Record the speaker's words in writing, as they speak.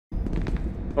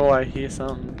Oh, I hear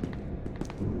something.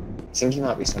 I think he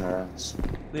might be somewhere else.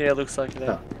 Yeah, it looks like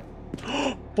that.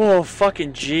 Oh,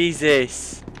 fucking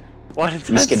Jesus! Why did I'm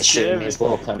just that gonna shit scare in me? me as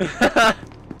well, Clem.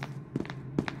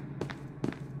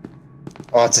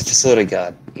 Oh, it's a facility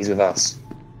guard. He's with us.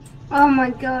 Oh my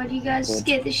god, you guys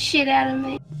scared the shit out of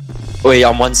me. Wait,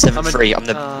 I'm 173. I'm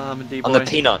I'm a D-boy. the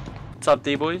peanut. What's up,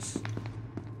 D-boys?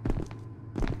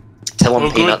 Tell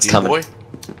him Peanut's good, coming. boy.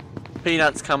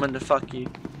 Peanut's coming to fuck you,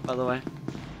 by the way.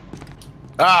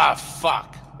 Ah,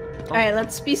 fuck. Alright,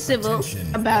 let's be civil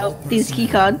about these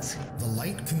keycards.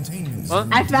 What?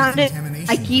 I found it.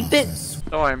 I keep it.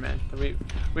 Don't worry, man.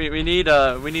 We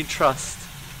need trust.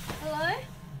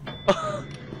 Hello?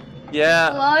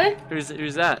 Yeah. Hello?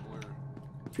 Who's that?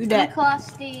 Who I'm that?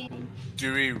 Class D.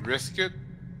 Do we risk it?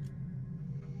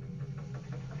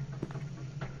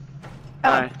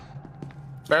 Alright.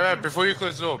 Wait, before you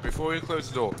close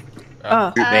the door,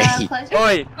 Oh. Me. Close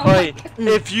Oi, Oh my oi!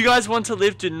 If you guys want to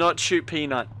live, do not shoot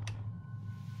Peanut.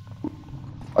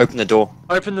 Open the door.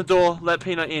 Open the door, let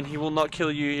Peanut in. He will not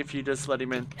kill you if you just let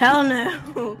him in. Hell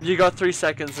no. You got 3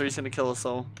 seconds or he's gonna kill us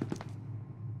all.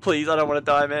 Please, I don't want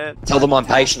to die, man. Tell them I'm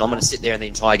patient. I'm gonna sit there in the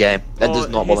entire game. That does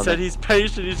not He bother said me. he's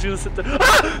patient, he's gonna sit there.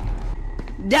 Ah!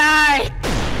 Die!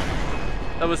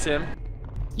 That was him.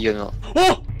 You're not.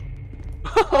 Oh!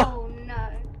 Oh no.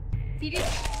 Did you?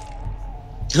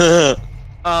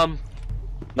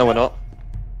 No, we're not.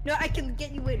 No, I can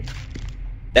get you in.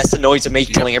 That's the noise of me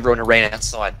killing everyone who ran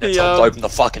outside. That's Yeah. time to open the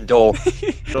fucking door.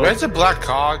 Where's the black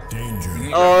card?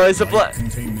 Oh, it's a black.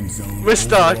 We're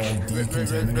stuck.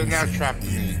 We're now trapped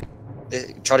in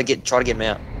Try to get him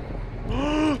out.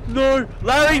 No!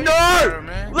 Larry, no!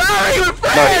 man. Larry, we're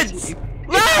friends! It's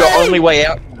Larry! the only way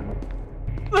out.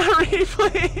 Larry,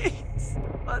 please!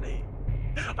 Buddy.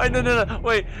 Oh, no.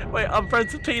 Wait, I'm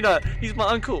friends with Peanut. He's my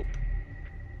uncle.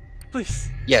 Please.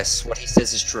 Yes, what he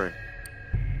says is true.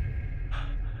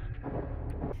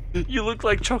 You look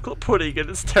like chocolate pudding and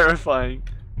it's terrifying.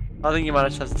 I think you might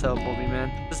just have to teleport me, man.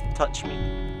 Just touch me.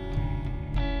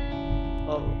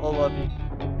 I'll love you.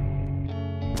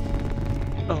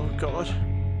 Oh god.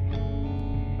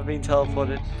 I've been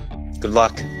teleported. Good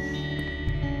luck.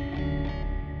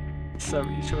 So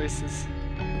many choices.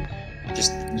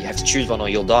 Just, you have to choose one or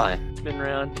you'll die. Spin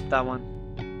round. That one.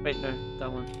 Wait, no.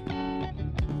 That one.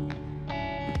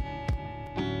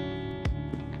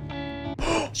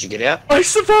 Did you get out? I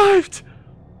survived!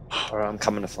 Alright, I'm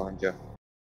coming to find you.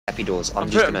 Happy doors. I'm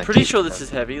just gonna pretty keep sure it this is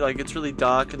heavy. Like, it's really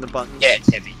dark and the buttons. Yeah, it's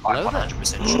heavy. I'm Know that?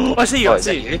 100% sure. I see you, Oh, I is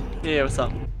that see you. you? Yeah, what's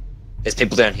up? There's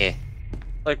people down here.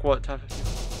 Like what type of...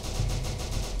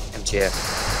 MTF.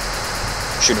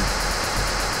 Shoot him.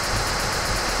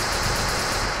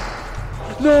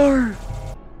 No!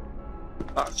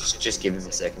 Just give him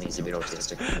a second, he's a bit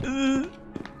autistic.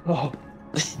 Oh,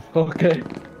 okay.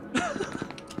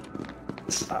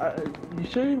 You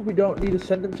sure we don't need to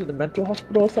send him to the mental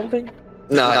hospital or something?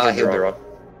 No, he'll be right.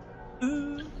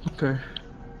 Okay.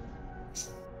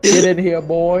 Get in here,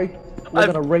 boy. We're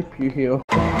gonna rape you here.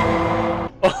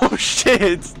 Oh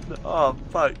shit! Oh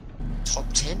fuck. Top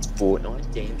 10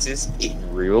 Fortnite dances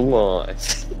in real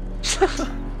life.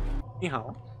 Yeah.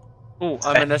 Oh,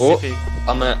 I'm an SCP.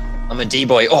 I'm a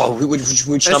D-boy. Oh,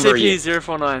 which number are you?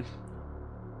 SCP-049.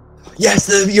 Yes,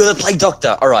 you're the plague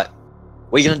doctor. All right.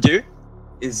 What you're gonna do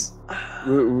is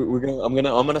I'm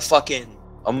gonna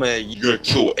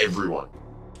kill everyone.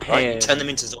 Right? Yeah. You turn them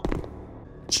into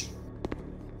zombies.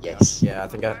 Yes. Yeah, I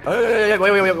think I.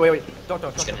 Oh, wait.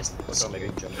 Doctor. Just gonna make a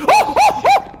jump.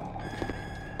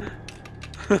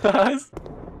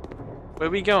 Where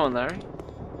we going, Larry?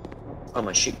 Oh,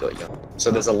 my shit got you.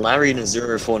 So there's a Larry and a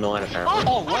 049 apparently.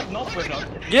 Oh, what? No, we're not.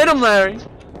 Get him, Larry!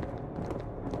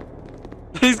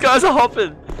 These guys are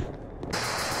hopping.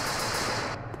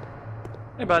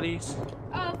 Hey, buddies.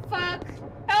 Oh fuck.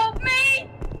 Help me!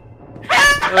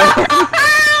 No!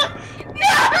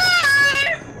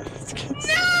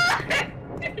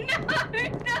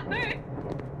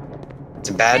 It's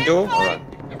a bad door? Alright.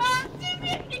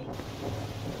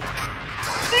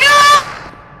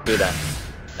 Do that.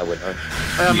 That would hurt.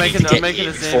 I'm making a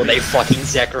before they zombie. fucking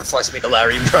sacrifice me to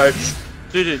Larry, bro.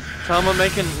 Dude, tell him I'm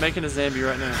making a zombie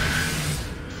right now.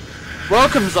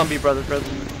 Welcome, zombie brother.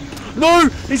 No!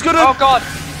 He's got a... Oh god!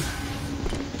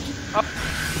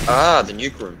 Ah, the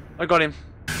nuke room. I got him.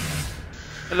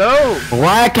 Hello!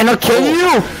 Why I cannot kill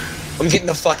you? I'm getting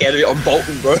the fuck out of here. I'm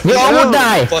bolting, bro. We all will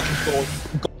die. Fucking bolt.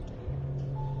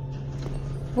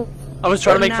 I was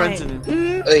trying to make friends with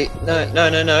him. Wait,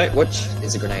 no. Watch.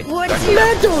 There's a grenade. What's Don't-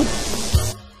 metal?